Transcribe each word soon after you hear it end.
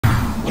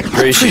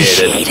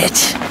Appreciate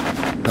it.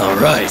 All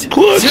right.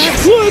 Clutch. Some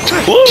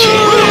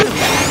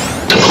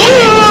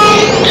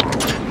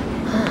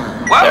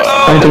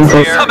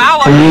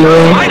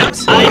allies.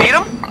 Items. Need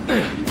them?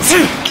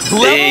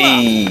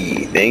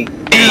 Hey,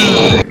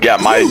 got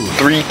my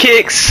 3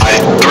 kicks.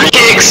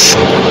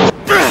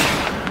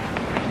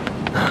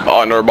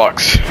 Oh, another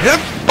box.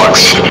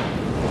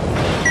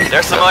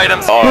 There's some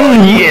items. Oh,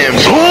 yeah,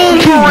 boom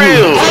for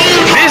real.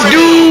 This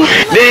dude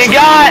then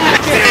got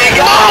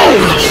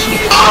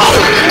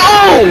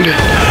oh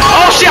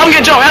shit, I'm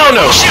getting jumped. Hell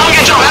no.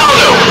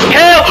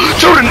 Hell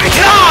to the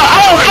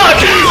oh fuck.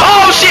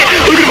 Oh shit.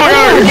 Look at the fuck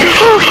out here.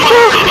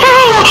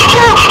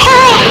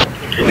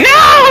 No.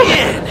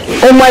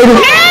 Oh my.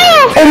 No.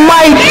 Oh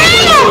my.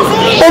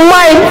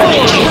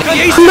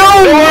 No.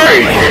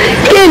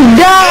 Get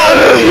down.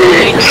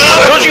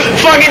 Don't you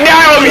fucking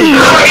die on me.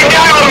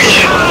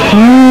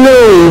 No.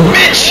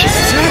 Bitch.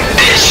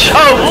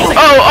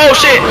 Oh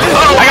shit.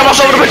 I got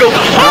myself in a pickle.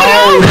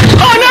 Oh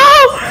no.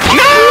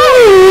 No.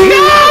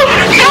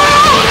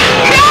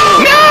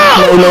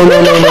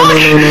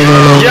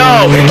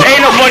 Yo,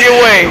 ain't no fucking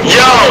way.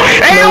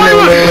 Ain't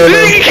no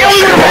way. He killed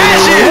me with a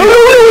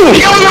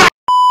passion.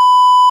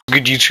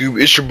 Good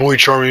YouTube, it's your boy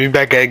Charming. We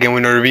back again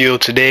with another video.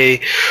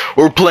 Today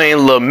we're playing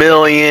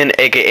Lemillion,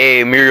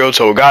 aka Mirio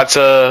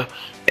Togata,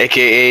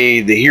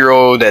 aka the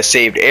hero that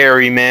saved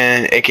Eri,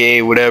 man,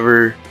 aka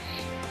whatever.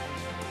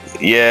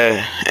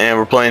 Yeah, and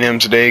we're playing him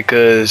today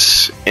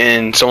because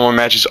in some more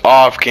matches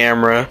off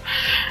camera,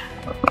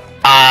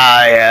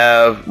 I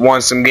have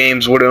won some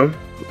games with him,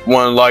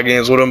 won a lot of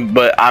games with him,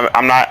 but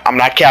I'm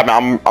not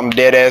capping. I'm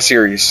dead ass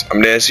serious.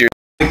 I'm dead serious.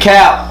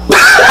 Cap. Stop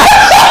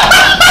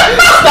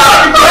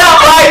the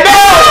cap right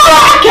now.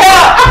 Stop the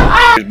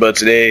cap. But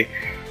today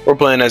we're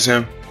playing as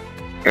him,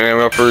 and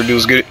without further ado,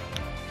 let's get it.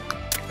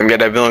 And got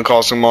that villain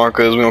costume on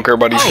because we don't care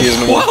about these kids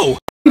no more. Whoa!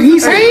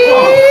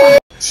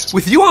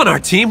 With you on our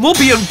team, we'll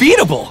be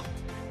unbeatable.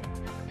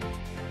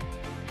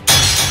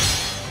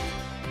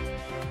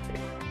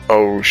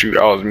 Oh shoot,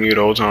 I was mute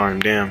the whole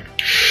time. Damn.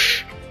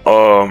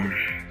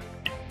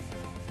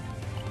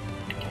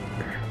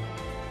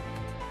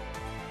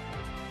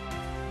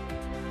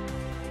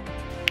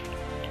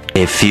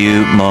 A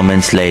few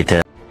moments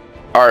later.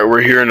 Alright,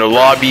 we're here in the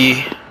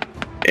lobby,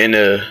 in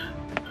the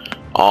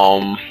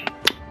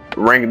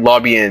ranked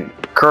lobby, and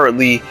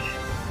currently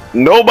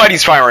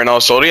nobody's fighting right now,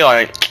 so they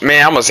like,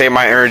 man, I'm gonna save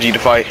my energy to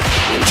fight.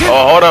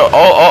 Oh, hold up.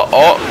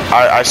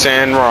 I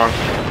said wrong.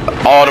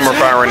 All of them are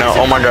fighting right now.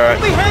 Oh my god,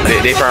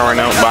 they fighting right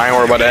now, but I ain't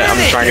worried about that. I'm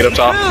just trying to get up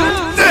top.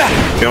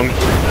 Feel me?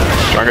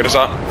 Trying to get us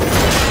up.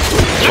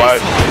 Bro,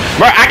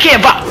 I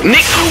can't buy.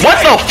 Nick, what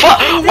the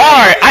fuck?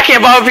 Alright, I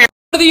can't buy up here.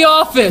 To the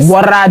office.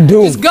 What I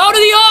do? Just go to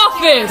the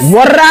office.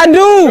 What I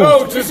do?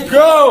 Go, just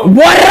go.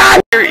 What I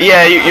do?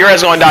 Yeah, your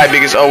ass gonna die,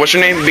 biggest. What's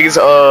your name? Biggest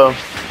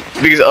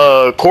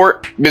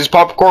Court, biggest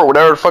Papa Court,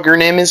 whatever the fuck your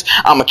name is.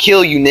 I'ma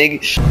kill you,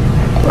 nigga.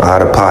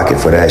 Out of pocket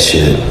for that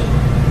shit.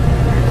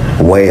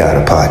 Way out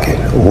of pocket.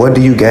 What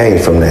do you gain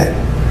from that?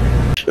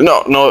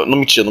 No, let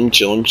me chill, man.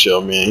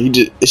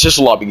 It's just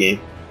a lobby game.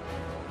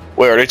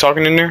 Wait, are they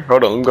talking in there?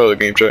 Hold on, let me go to the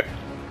game chat.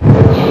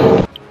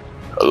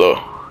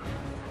 Hello.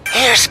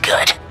 Here's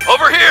good.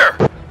 Over here.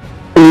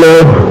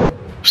 Hello.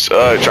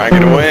 Try and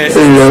get away.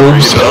 Hello.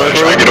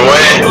 Try and get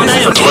away.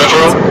 What's away,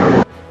 bro?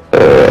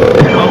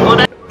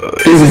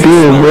 It's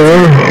good, bro.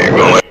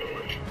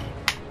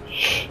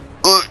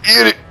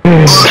 Get it.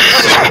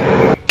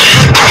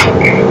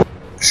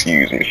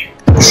 Excuse me.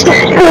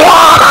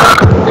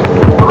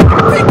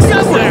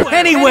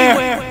 Anywhere.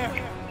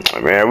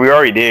 Man, we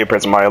already did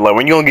press my 11.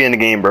 When you gonna get in the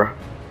game, bro?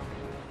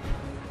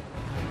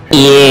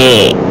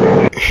 Yeah.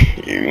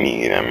 You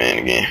need to get that man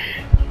again.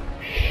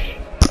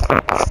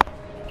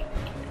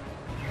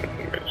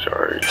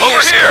 Sorry.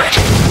 Over here.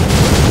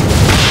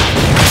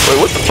 Wait,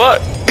 what the fuck?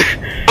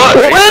 What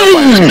the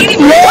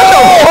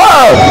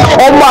fuck?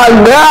 Oh my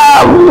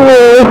god,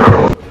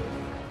 bro.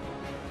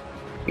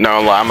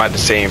 No, I'm at the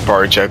same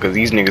part, chat, because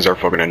these niggas are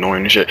fucking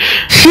annoying and shit.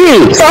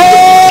 Shit.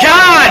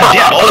 God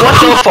damn. Oh,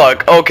 what the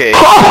fuck? Okay.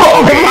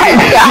 Okay.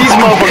 These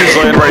motherfuckers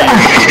land right here.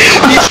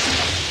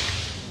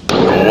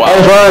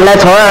 Wow.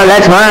 Let's run.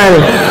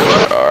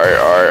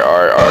 Alright.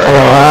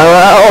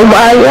 Oh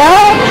my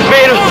god.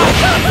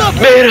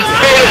 Beta.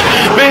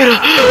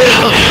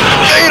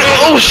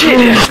 Oh shit.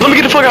 Let me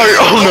get the fuck out of here.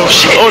 Oh no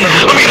shit. Oh no.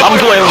 I'm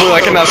playing with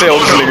I cannot say all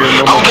this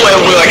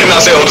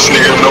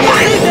nigga no more.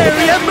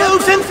 Area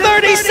moves in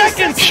 30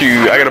 seconds.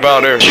 Shoot, I gotta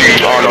bow there.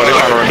 Oh no, they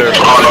found her right there.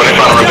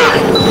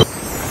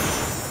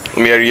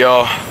 Let me out of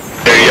y'all.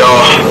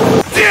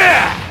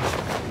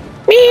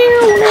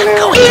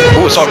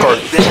 Ooh, assault card.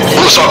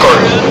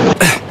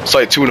 It's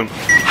like 2 of them. 2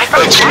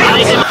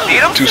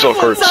 assault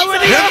cards. Oh my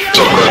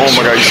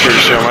god, you scared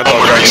the shit out of me.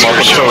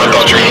 I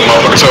thought you were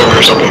motherfucker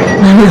or something.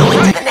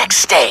 Going to the next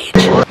stage.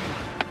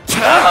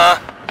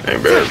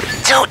 Ain't bad.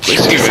 Don't you? I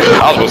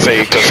was gonna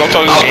say, cause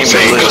sometimes this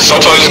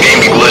game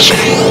be glitching.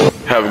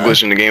 Have a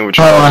glitch in the game with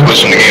your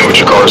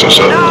cards and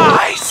stuff.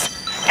 Nice.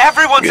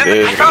 Everyone's in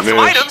the. I found some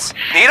items.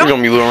 Need We're them?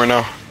 gonna be looting right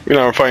now. We're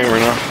not fighting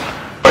right now.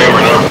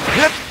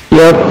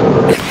 Yep.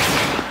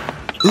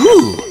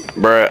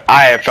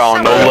 I have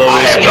found no levels.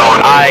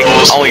 I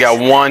only got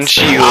one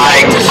shield.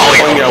 I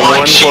only got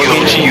one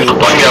fucking shield.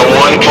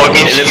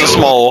 And it's a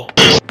small.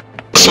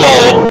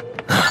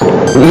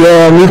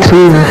 Yeah, me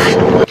too.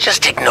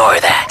 Just ignore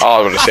that. Oh,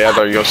 I was gonna say, I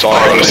thought you were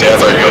going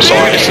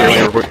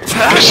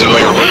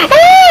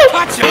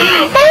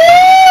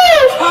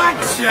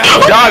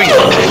Dobby!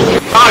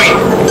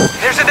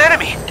 There's an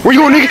enemy. Where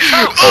you going, nigga?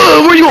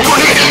 Where you going,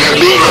 nigga?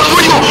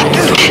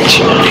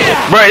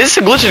 Bro, this is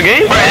a glitch in the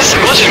game?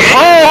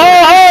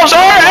 Oh,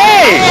 sorry,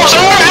 hey!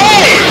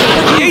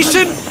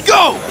 Jason,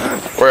 go!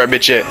 Where that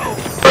bitch at?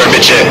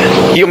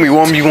 Heal me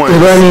 1v1.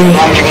 Running.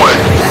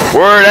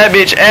 Where that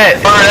bitch at?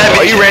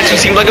 Oh, you ran to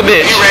seem like a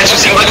bitch.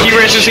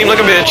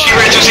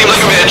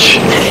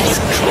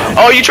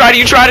 Oh, you tried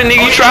it,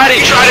 nigga. You tried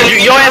it.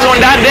 Your ass gonna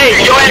die today.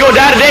 You gonna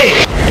die today.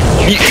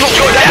 You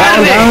die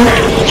today.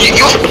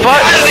 What the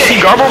fuck? He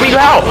garbled me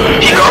out.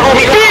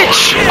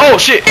 Bitch! Oh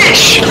shit.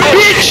 Bitch!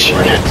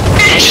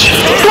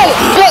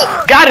 Whoa!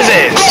 Got his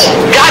ass.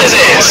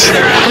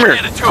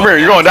 Come here.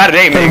 You're gonna die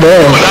today, man. You're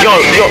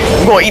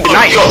gonna eat the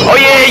night. Oh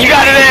yeah, you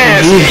got his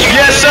ass.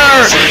 Yes,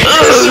 sir.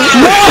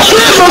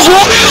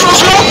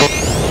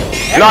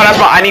 No, that's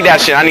my. I need that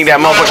shit. I need that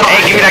motherfucker.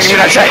 Hey, give me that shit.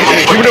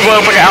 Give me the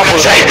motherfucking alpha.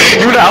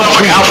 Give me the alpha.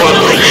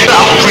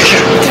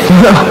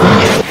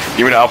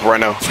 Give me the alpha right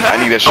now. I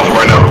need that shit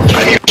right now.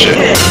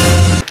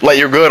 Like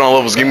you're good on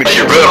levels. Give me the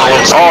shit.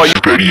 Oh, you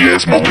petty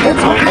ass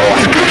motherfucker.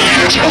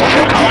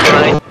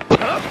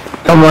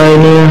 I'm right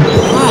here.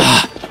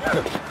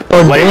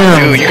 Oh, like, damn.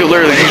 dude, you could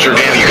literally use your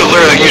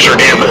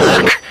damn.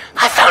 Look,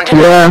 I found it.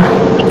 Yeah.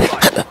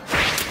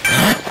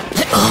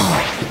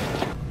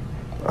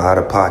 Out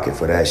of pocket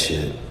for that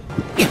shit.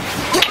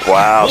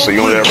 Wow, so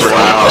you only there for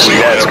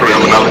that's crazy.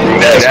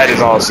 That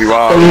is honestly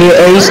wild.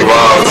 Ace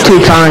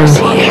 2 times.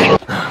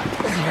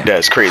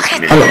 That's crazy,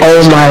 man.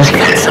 Oh my.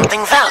 Got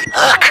something found.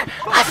 Look,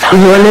 I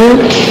found You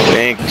running?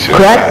 Thank you.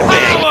 Crack? I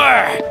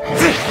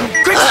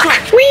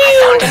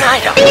found an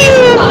item.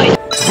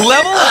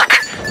 Level? Look,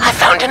 I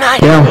found an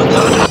item.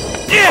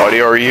 Yeah. Oh,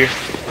 they are here.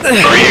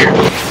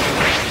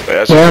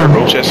 That's a Yeah.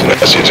 turbo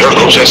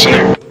chest in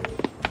there.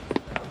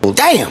 Well,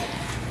 damn.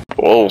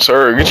 Whoa,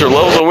 sir, get your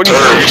levels up. What are you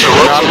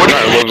doing?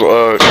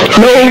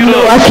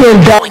 No, I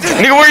can't die.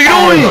 Nigga, what are you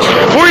doing?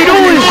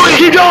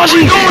 Keep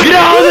dodging. Get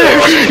out of there.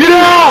 Get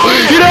out.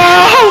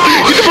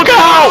 Get the fuck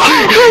out.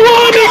 Come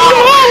on, nigga.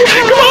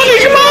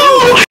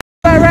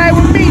 Alright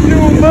with me,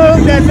 dude,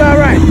 bug. That's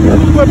alright.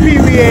 Put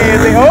Pee-wee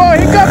ass in. Oh,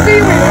 here come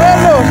Pee-wee.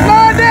 Oh, Lord.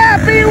 Slow down,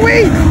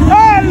 Pee-wee.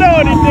 Oh,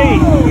 Lord, indeed.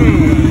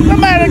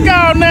 Somebody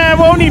call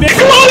 911.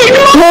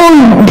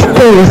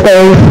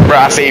 Bro,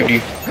 I saved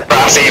you.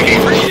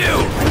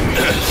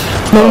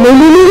 No.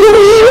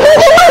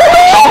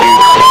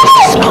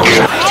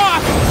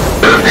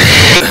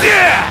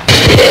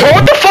 Bro,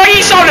 what the fuck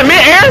he saw in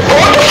midair?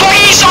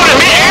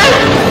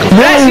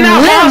 That's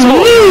not possible.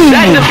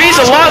 That defeats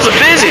the laws of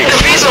physics.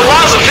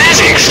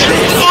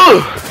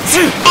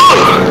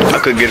 I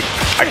couldn't get him.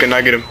 I could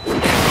not get him.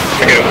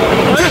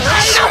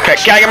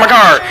 Can I get my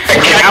card?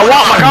 I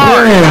want my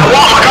card.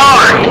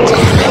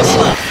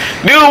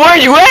 Dude, where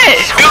you at?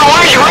 Oh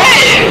my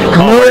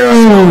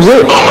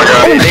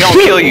god. They gonna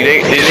kill you.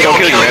 They gonna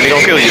kill you, man. They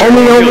gonna kill you.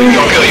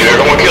 They're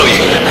gonna kill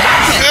you.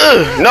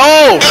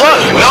 No,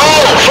 fuck.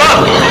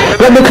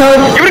 Let me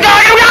come. Give me the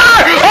card.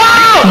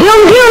 Oh!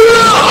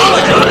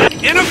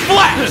 In a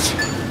flash!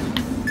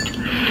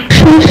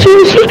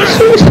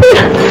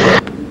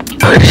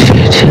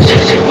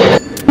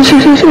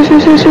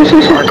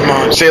 Alright, come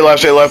on. Stay alive,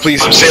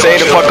 please. Stay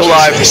the fuck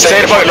alive.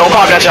 Don't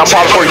pop that shit. I'll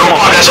pop it for you. Come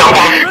on.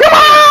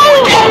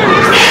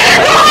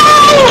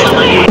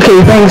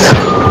 Okay, thanks.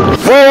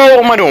 Whoa,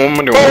 what am I doing?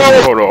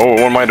 Hold on. What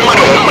am I doing?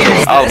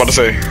 I was about to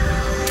say.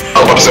 I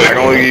can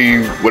only give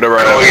you whatever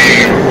I have.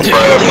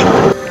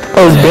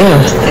 Oh,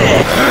 damn.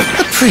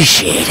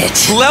 Appreciate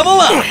it. Level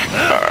up!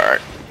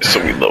 Alright. So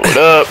we leveled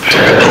up.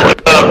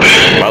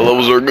 My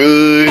levels are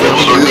good.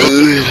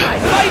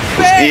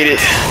 Let's get it.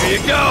 Here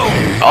you go!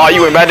 Oh,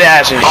 you went back to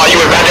action.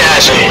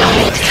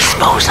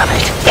 Dispose of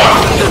it.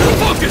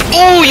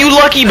 Oh, you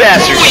lucky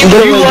bastard.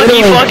 You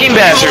lucky fucking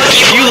bastard.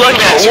 You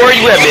lucky. Where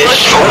you at,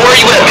 bitch?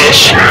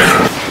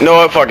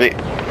 No, fuck it.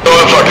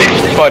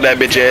 Fuck that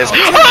bitch ass.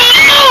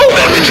 Oh!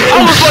 I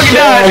almost fucking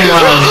died.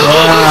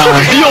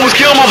 You almost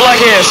killed my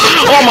black ass.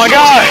 Oh my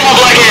god.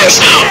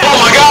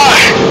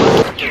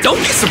 Don't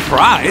be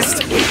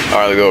surprised!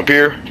 Alright, let's go up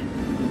here.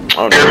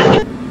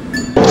 Okay.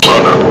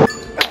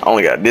 I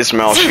only got this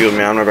mouse shield,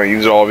 man. I'm not gonna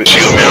use all of it.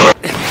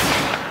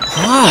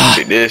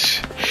 See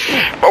this.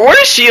 But where's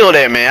the shield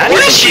at, man? I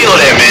need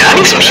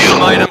some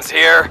shield. Items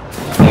here.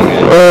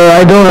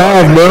 I don't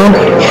have, bro.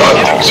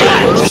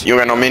 You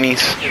got no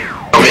minis?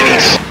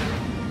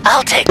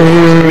 I'll take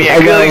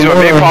I got these are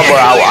big pop, but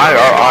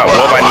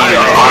what if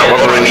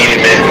I need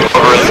it, man?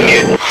 What really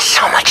need it?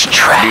 so much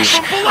trash.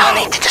 I'll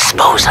need to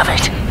dispose of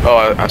it.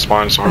 Oh, I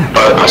spawned some.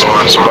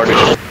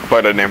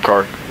 Buy that damn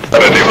card.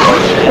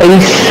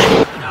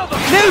 Ace.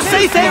 New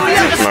safe area!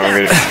 I'm not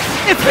gonna get it.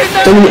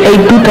 Only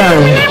 8 2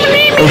 times.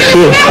 Oh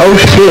shit.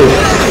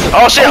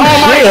 Oh shit, oh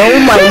my God.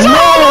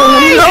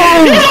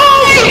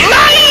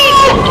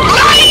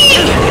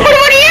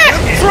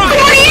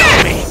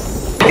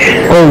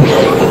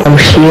 Oh, I'm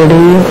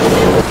shielding you.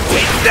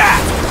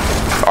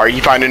 Are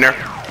you finding her?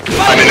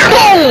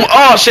 Boom!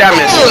 Oh shit, I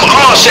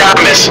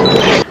missed.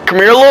 Come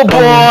here, little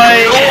boy.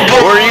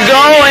 Where are you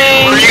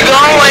going?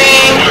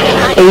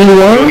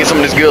 81. Get some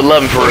of this good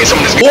loving for you.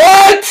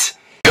 What?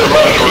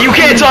 You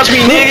can't touch me,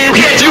 nigga.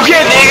 You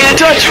can't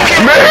touch me.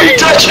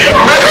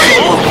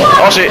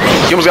 Oh shit,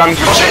 you almost got me.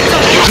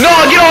 No,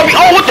 get off me.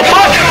 Oh, what the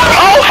fuck?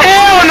 Oh,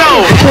 hell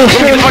no.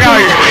 Let me get the fuck out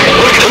of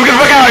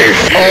here.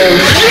 Oh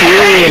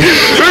shit.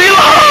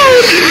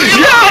 Reload.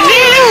 God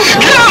damn.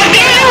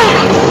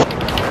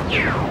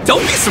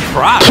 Don't be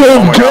surprised.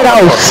 Kid, get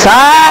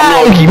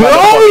outside, bro.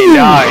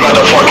 About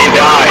to fucking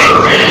die.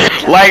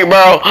 Like,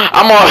 bro,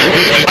 I'm on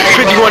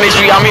 51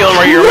 HP. I'm healing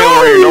right here.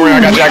 Don't worry, I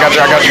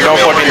got you. Don't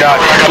fucking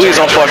die. Please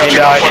don't fucking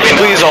die.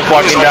 Please don't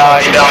die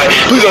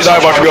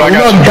about to be like,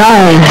 I got you. I'm not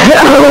dying.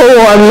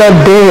 Oh, I'm not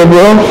dead,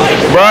 bro.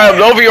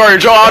 Bro, over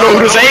here, Joe Auto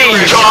Hussein.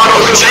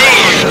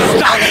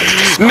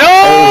 No,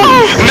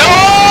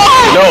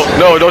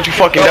 don't you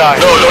fucking die.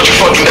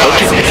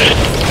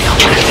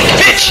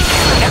 Bitch.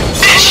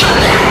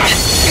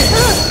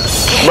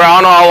 Bro, I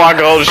don't know how I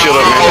can hold the shield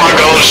up, man.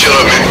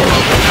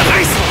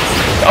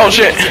 Oh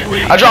shit.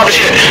 I dropped it.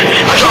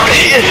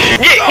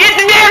 Get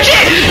the damn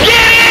shit.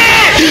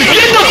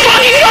 Get the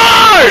fucking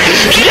guard.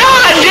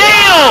 God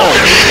damn.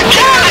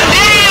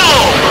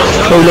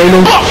 Oh, no.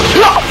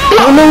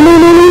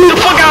 Get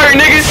the fuck out of here,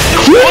 niggas.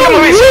 Fuck up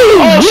my face.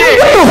 Oh shit.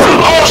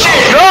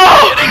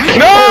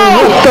 No.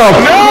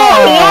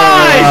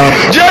 Why?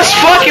 Just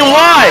fucking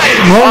why?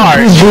 Why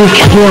did you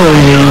kill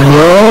me,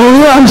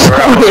 bro? I'm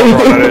sorry.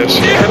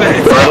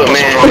 Look,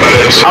 man.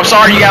 I'm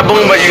sorry you got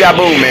boom, but you got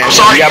boom, man.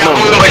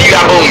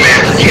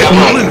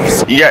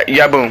 You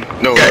got boom.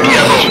 No.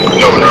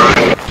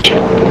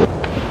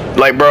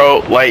 Like,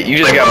 bro, like you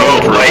just got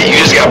boom for.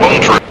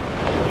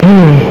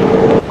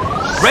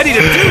 Ready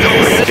to do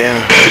this.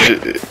 Damn.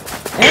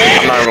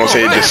 I'm not even gonna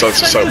say it just sucks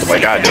to suck, but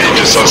like God damn, it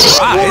just sucks to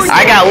suck.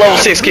 I got level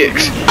 6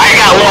 kicks.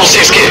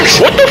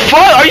 What the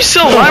fuck? Are you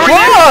still alive right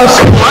now?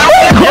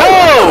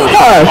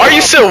 Yo! Are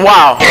you still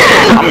wow?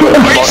 I'm going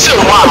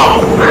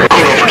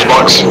for the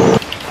box.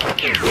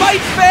 Fight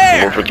fair.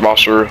 I'm going for the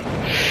box for real.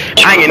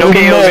 I ain't getting no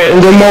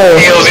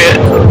KOs yet.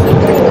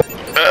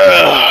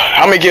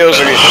 How many kills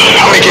are you?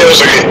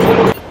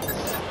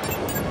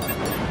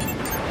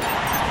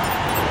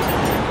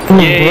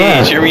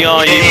 Yeah, cheer me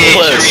on, you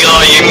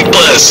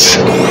plus.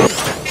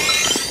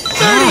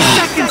 30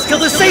 seconds till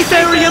the safe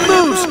area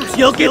moves.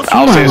 You'll get.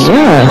 I'll say some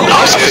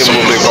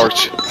little big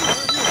arch.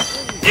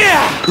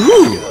 Yeah.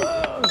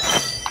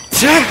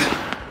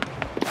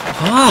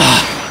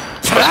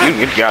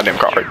 Get the goddamn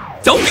card.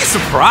 Don't be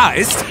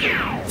surprised.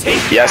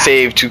 Yeah, I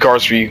saved 2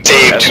 cards for you.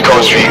 3 teams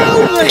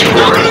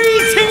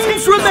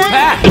remain.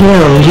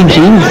 Damn, GG.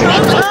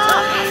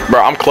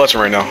 Bro, I'm clutching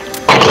right now.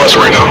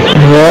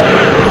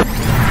 Yeah.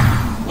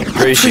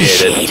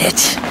 Appreciate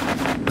it.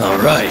 All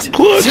right.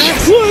 Clutch.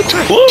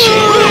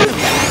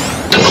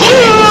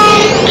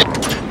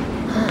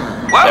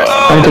 I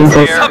think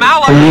that's Some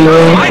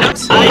allies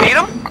items. Need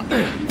them?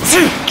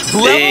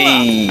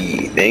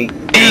 Hey,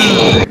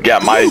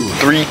 got my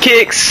 3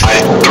 kicks.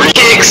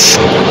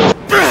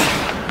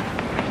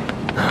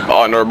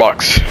 Oh, another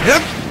box.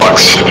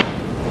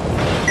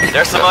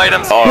 There's some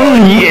items. Oh,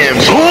 yeah,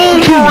 boom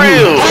for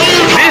real.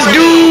 This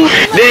dude,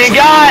 they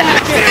got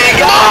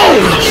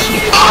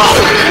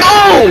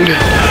owned.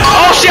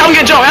 Oh shit, I'm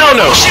getting jumped. Hell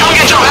no.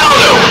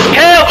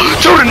 Hell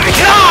to the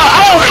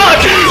oh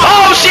fuck.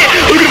 Oh shit.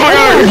 Look at the fuck.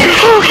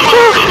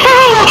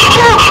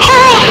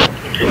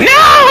 No.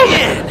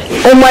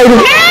 Oh my.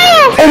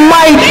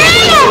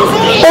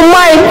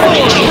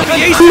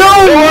 No.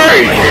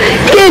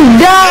 Get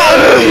down.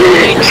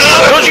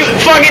 Don't you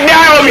fucking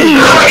die on me.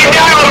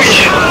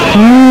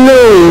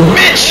 No.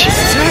 Bitch.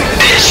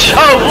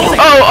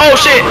 Oh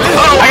shit.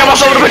 I got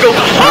myself in a pickle.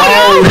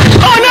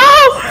 Oh no.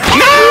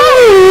 No.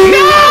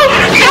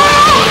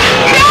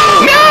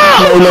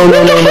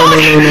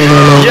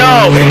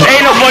 Yo,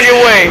 ain't no fucking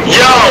way.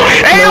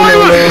 Ain't no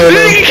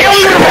way. He killed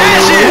me with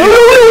passion.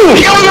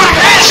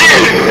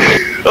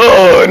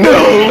 Oh no.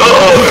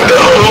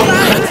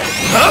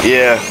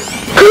 Yeah.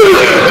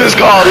 This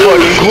call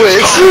fucking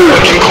quits.